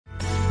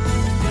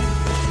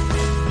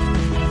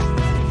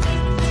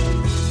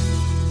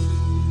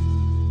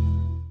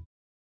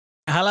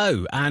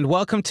Hello, and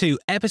welcome to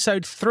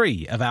Episode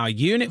 3 of our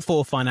Unit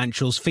 4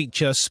 Financials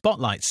Feature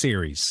Spotlight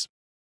series.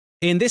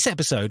 In this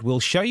episode, we'll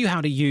show you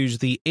how to use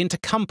the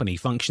Intercompany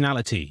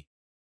functionality.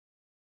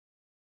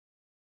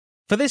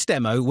 For this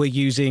demo, we're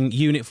using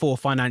Unit 4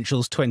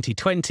 Financials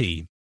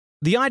 2020.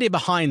 The idea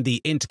behind the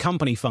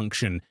Intercompany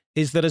function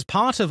is that as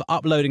part of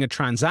uploading a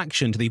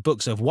transaction to the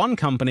books of one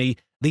company,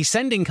 the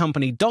sending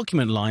company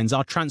document lines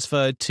are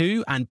transferred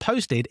to and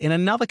posted in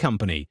another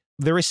company,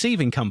 the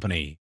receiving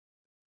company.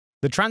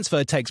 The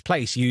transfer takes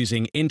place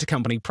using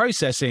intercompany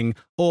processing,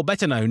 or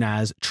better known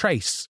as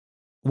trace.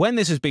 When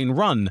this has been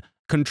run,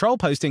 control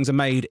postings are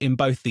made in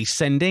both the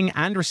sending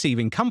and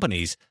receiving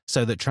companies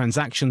so that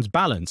transactions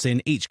balance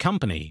in each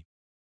company.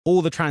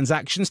 All the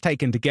transactions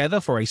taken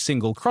together for a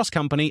single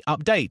cross-company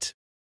update.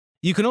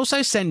 You can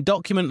also send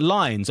document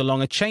lines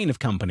along a chain of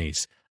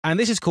companies, and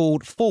this is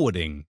called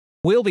forwarding.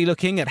 We'll be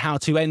looking at how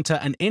to enter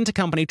an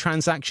intercompany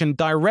transaction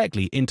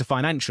directly into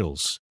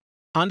financials.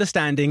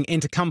 Understanding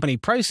intercompany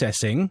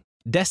processing,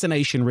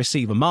 destination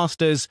receiver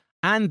masters,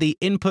 and the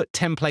input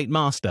template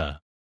master.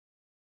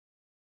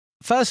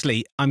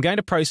 Firstly, I'm going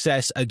to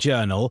process a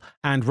journal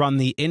and run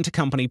the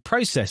intercompany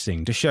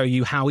processing to show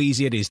you how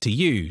easy it is to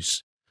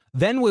use.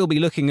 Then we'll be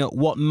looking at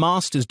what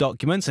masters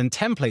documents and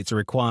templates are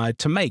required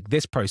to make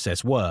this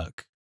process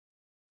work.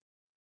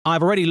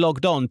 I've already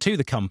logged on to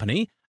the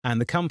company, and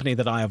the company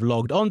that I have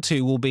logged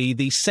onto will be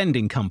the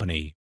sending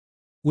company.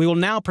 We will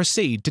now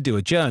proceed to do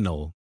a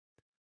journal.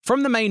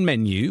 From the main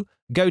menu,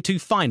 go to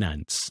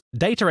Finance,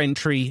 Data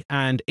Entry,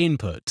 and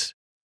Input.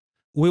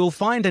 We will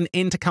find an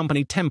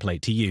intercompany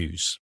template to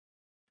use.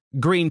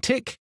 Green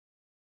tick.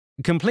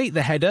 Complete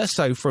the header,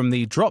 so from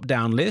the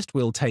drop-down list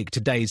we'll take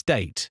today's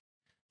date.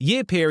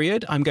 Year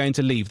period I'm going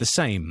to leave the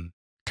same.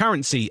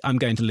 Currency I'm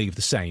going to leave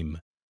the same.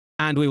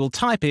 And we will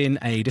type in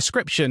a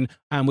description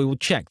and we will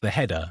check the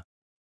header.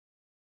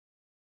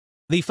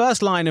 The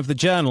first line of the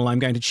journal I'm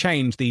going to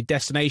change the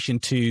destination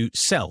to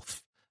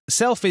Self.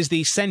 Self is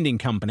the sending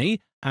company,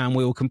 and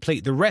we will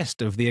complete the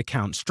rest of the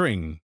account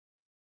string.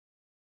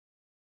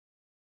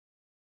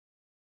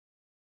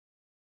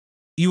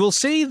 You will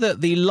see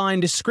that the line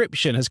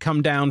description has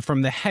come down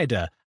from the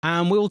header,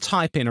 and we'll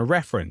type in a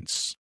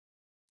reference.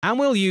 And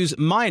we'll use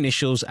my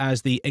initials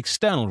as the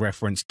external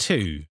reference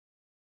too.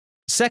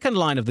 Second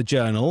line of the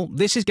journal,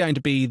 this is going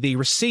to be the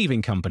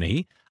receiving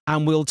company,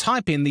 and we'll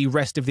type in the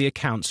rest of the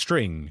account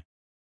string.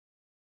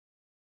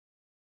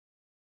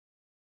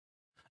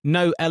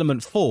 No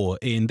element 4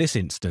 in this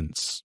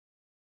instance.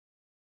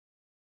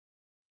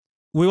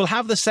 We will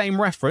have the same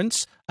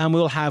reference, and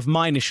we'll have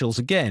my initials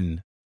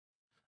again.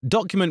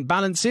 Document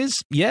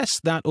balances,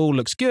 yes, that all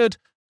looks good.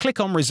 Click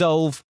on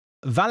Resolve,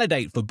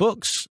 Validate for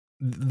books.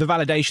 The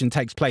validation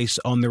takes place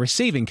on the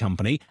receiving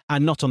company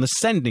and not on the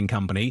sending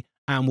company,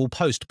 and will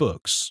post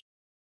books.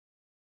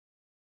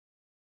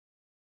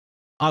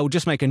 I will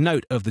just make a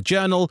note of the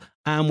journal,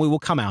 and we will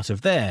come out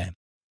of there.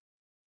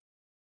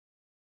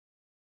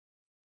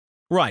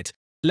 Right,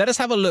 let us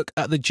have a look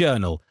at the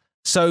journal.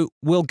 So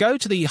we'll go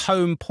to the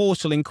Home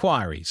Portal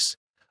Inquiries,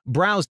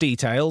 browse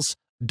details,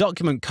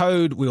 document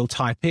code we'll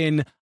type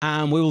in,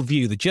 and we'll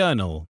view the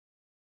journal.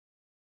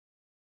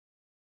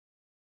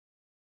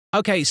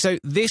 Okay, so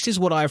this is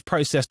what I've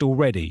processed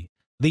already.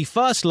 The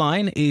first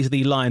line is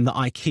the line that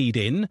I keyed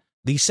in.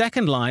 The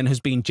second line has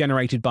been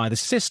generated by the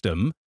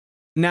system.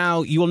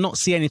 Now, you will not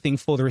see anything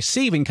for the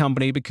receiving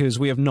company because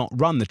we have not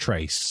run the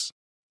trace.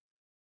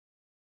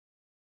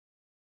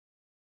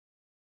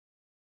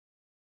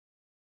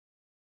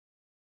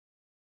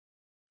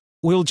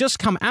 We'll just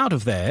come out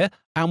of there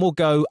and we'll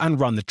go and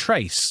run the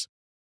trace.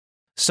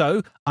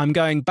 So I'm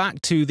going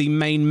back to the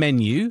main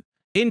menu,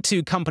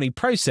 into company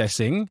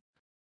processing,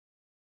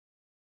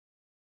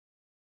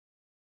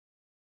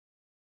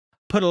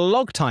 put a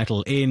log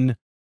title in,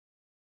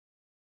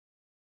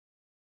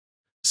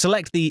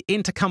 select the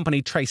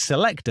intercompany trace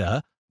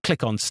selector,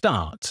 click on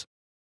Start.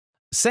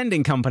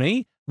 Sending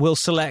company will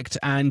select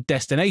and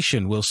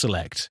destination will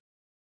select.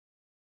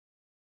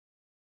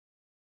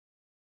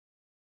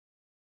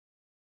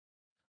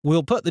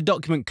 We'll put the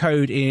document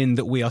code in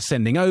that we are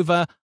sending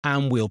over,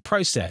 and we'll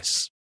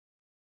process.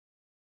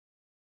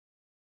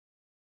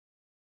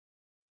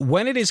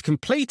 When it is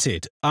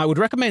completed, I would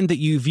recommend that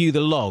you view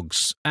the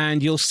logs,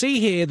 and you'll see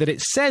here that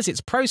it says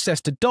it's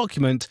processed a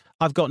document.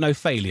 I've got no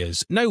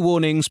failures, no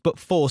warnings, but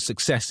 4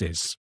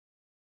 successes.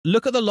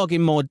 Look at the log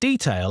in more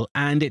detail,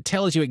 and it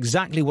tells you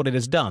exactly what it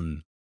has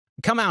done.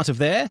 Come out of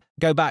there,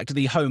 go back to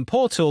the Home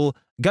Portal,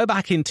 go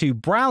back into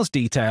Browse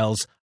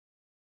Details,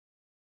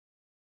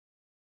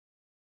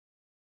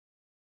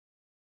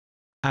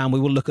 and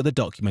we will look at the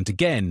document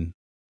again.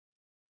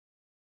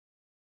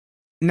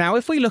 Now,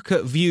 if we look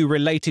at View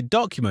Related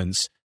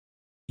Documents,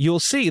 you'll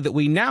see that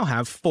we now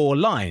have 4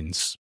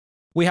 lines.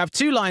 We have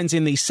 2 lines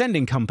in the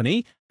sending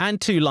company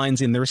and 2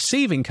 lines in the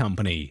receiving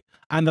company.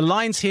 And the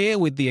lines here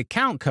with the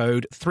account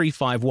code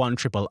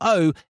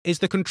 351000 is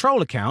the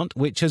control account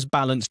which has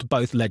balanced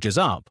both ledgers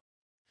up.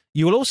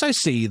 You will also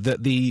see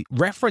that the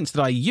reference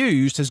that I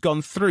used has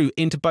gone through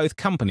into both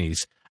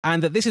companies,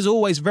 and that this is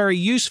always very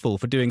useful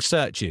for doing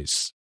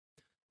searches.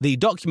 The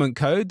document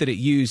code that it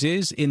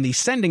uses in the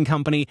sending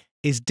company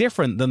is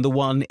different than the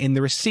one in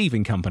the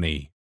receiving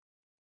company.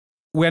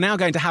 We're now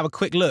going to have a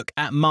quick look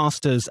at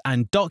masters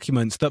and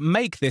documents that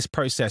make this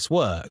process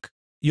work.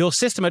 Your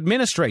system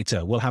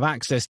administrator will have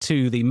access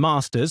to the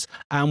masters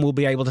and will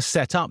be able to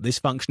set up this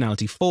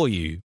functionality for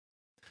you.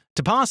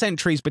 To pass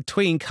entries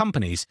between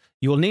companies,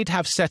 you will need to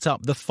have set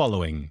up the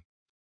following.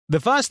 The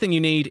first thing you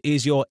need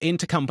is your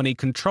intercompany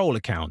control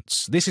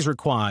accounts. This is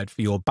required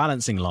for your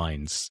balancing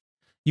lines.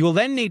 You will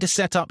then need to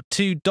set up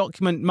two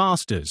document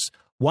masters,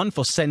 one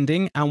for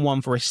sending and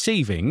one for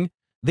receiving.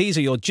 These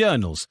are your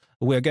journals.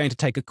 We're going to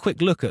take a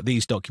quick look at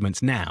these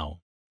documents now.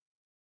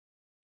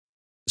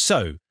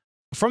 So,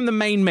 from the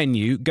main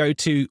menu, go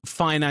to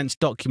Finance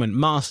Document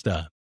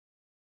Master.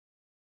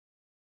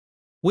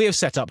 We have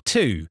set up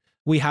two.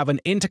 We have an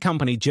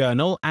intercompany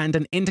journal and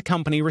an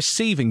intercompany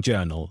receiving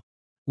journal.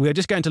 We are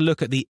just going to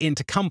look at the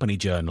intercompany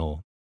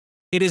journal.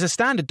 It is a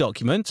standard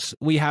document.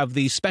 We have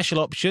the special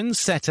options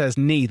set as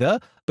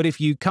neither, but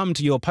if you come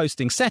to your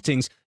posting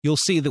settings, you'll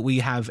see that we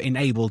have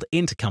enabled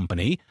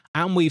intercompany,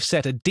 and we've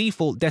set a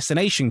default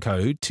destination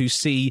code to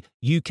C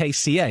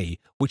UKCA,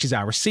 which is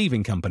our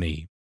receiving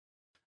company.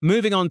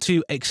 Moving on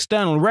to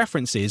external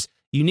references,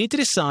 you need to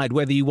decide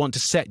whether you want to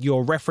set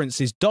your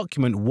references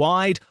document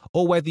wide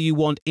or whether you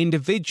want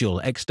individual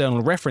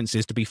external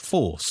references to be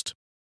forced.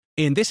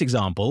 In this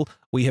example,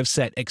 we have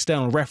set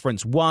external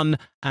reference 1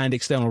 and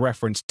external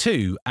reference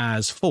 2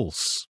 as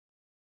false.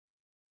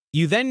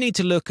 You then need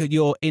to look at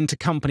your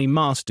intercompany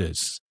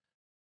masters.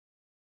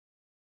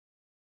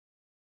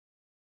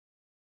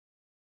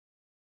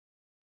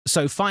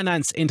 So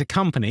finance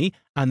intercompany,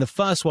 and the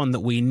first one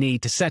that we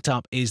need to set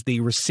up is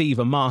the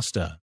receiver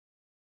master.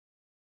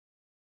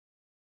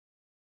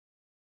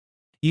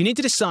 You need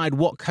to decide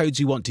what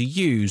codes you want to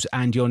use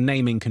and your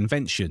naming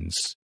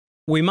conventions.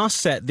 We must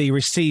set the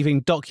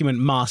receiving document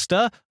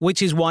master,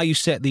 which is why you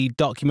set the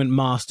document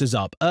masters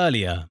up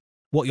earlier.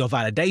 What your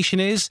validation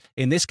is,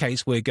 in this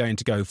case we're going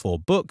to go for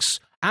books,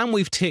 and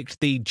we've ticked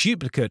the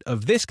duplicate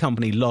of this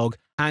company log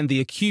and the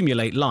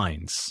accumulate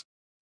lines.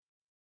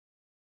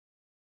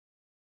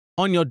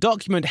 On your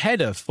document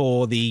header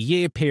for the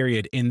year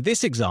period in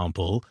this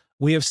example,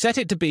 we have set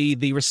it to be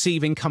the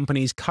receiving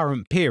company's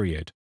current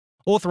period.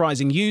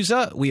 Authorizing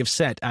user we have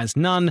set as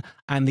none,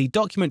 and the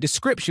document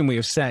description we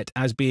have set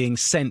as being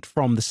sent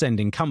from the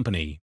sending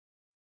company.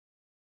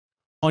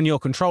 On your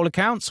control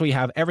accounts, we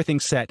have everything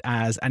set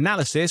as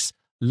analysis,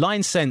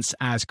 line sense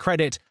as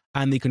credit,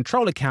 and the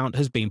control account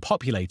has been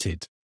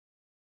populated.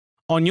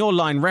 On your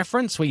line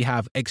reference, we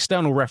have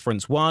external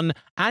reference 1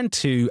 and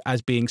 2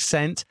 as being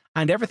sent,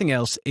 and everything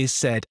else is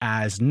set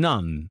as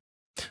none.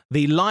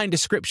 The line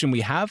description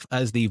we have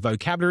as the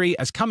vocabulary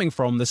as coming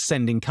from the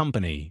sending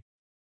company.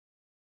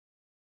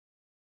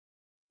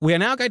 We are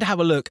now going to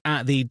have a look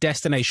at the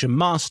destination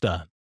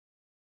master.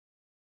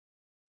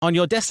 On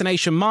your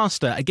destination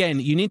master, again,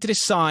 you need to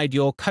decide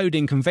your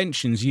coding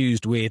conventions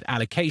used with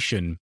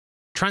allocation.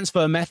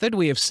 Transfer method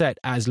we have set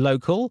as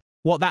local.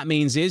 What that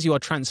means is you are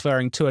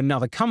transferring to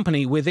another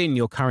company within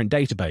your current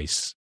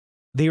database.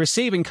 The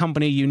receiving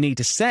company you need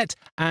to set,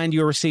 and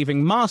your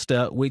receiving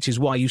master, which is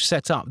why you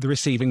set up the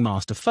receiving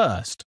master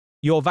first.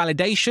 Your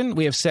validation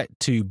we have set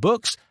to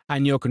books,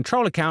 and your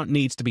control account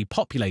needs to be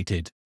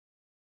populated.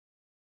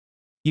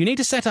 You need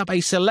to set up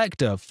a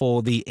selector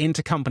for the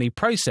intercompany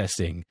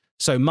processing,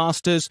 so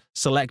masters,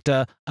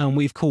 selector, and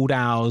we've called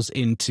ours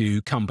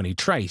into company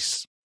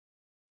trace.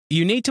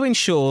 You need to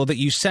ensure that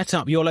you set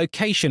up your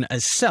location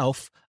as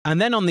self,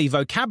 and then on the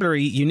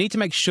vocabulary, you need to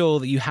make sure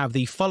that you have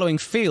the following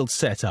fields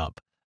set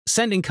up: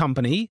 sending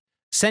company,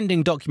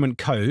 sending document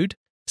code,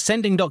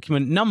 sending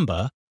document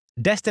number,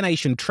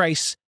 destination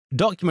trace,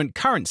 document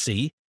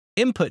currency,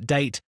 input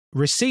date,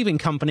 receiving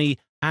company,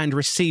 and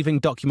receiving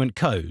document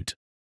code.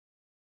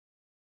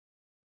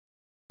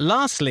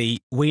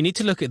 Lastly, we need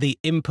to look at the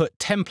input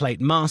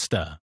template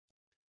master.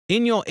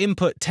 In your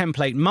input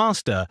template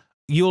master,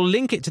 you'll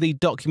link it to the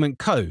document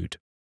code.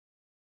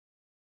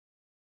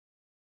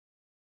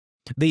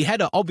 The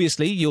header,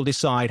 obviously, you'll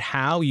decide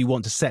how you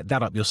want to set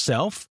that up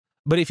yourself,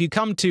 but if you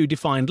come to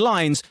defined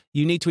lines,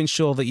 you need to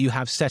ensure that you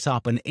have set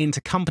up an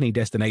intercompany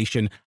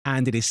destination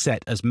and it is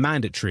set as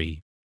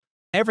mandatory.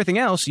 Everything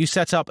else you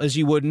set up as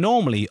you would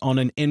normally on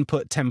an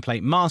input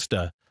template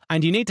master,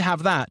 and you need to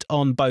have that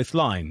on both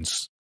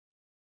lines.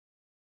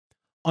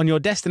 On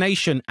your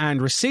destination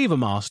and receiver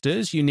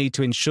masters, you need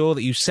to ensure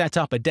that you set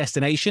up a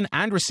destination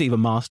and receiver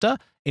master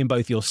in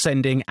both your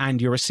sending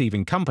and your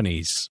receiving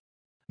companies.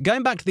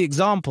 Going back to the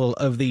example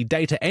of the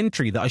data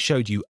entry that I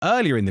showed you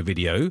earlier in the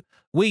video,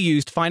 we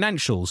used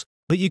financials,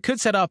 but you could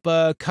set up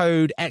a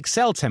code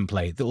Excel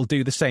template that will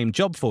do the same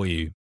job for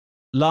you.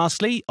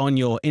 Lastly, on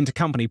your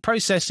intercompany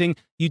processing,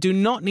 you do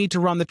not need to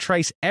run the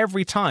trace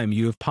every time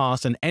you have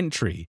passed an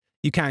entry.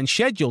 You can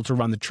schedule to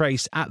run the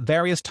trace at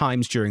various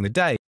times during the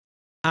day.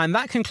 And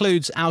that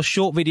concludes our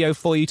short video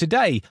for you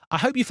today. I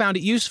hope you found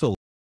it useful.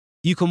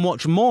 You can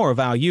watch more of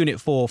our Unit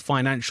 4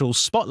 Financial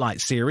Spotlight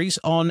series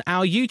on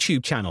our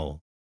YouTube channel.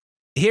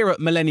 Here at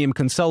Millennium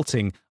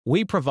Consulting,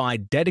 we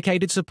provide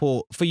dedicated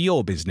support for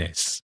your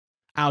business.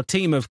 Our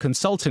team of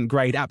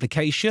consultant-grade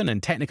application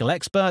and technical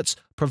experts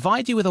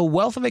provide you with a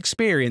wealth of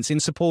experience in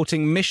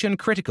supporting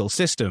mission-critical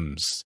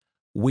systems.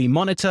 We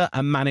monitor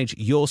and manage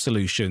your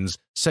solutions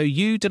so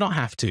you do not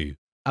have to,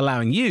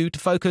 allowing you to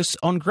focus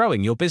on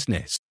growing your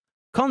business.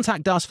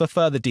 Contact us for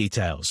further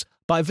details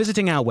by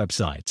visiting our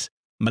website,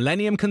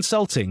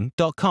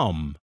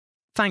 millenniumconsulting.com.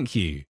 Thank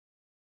you.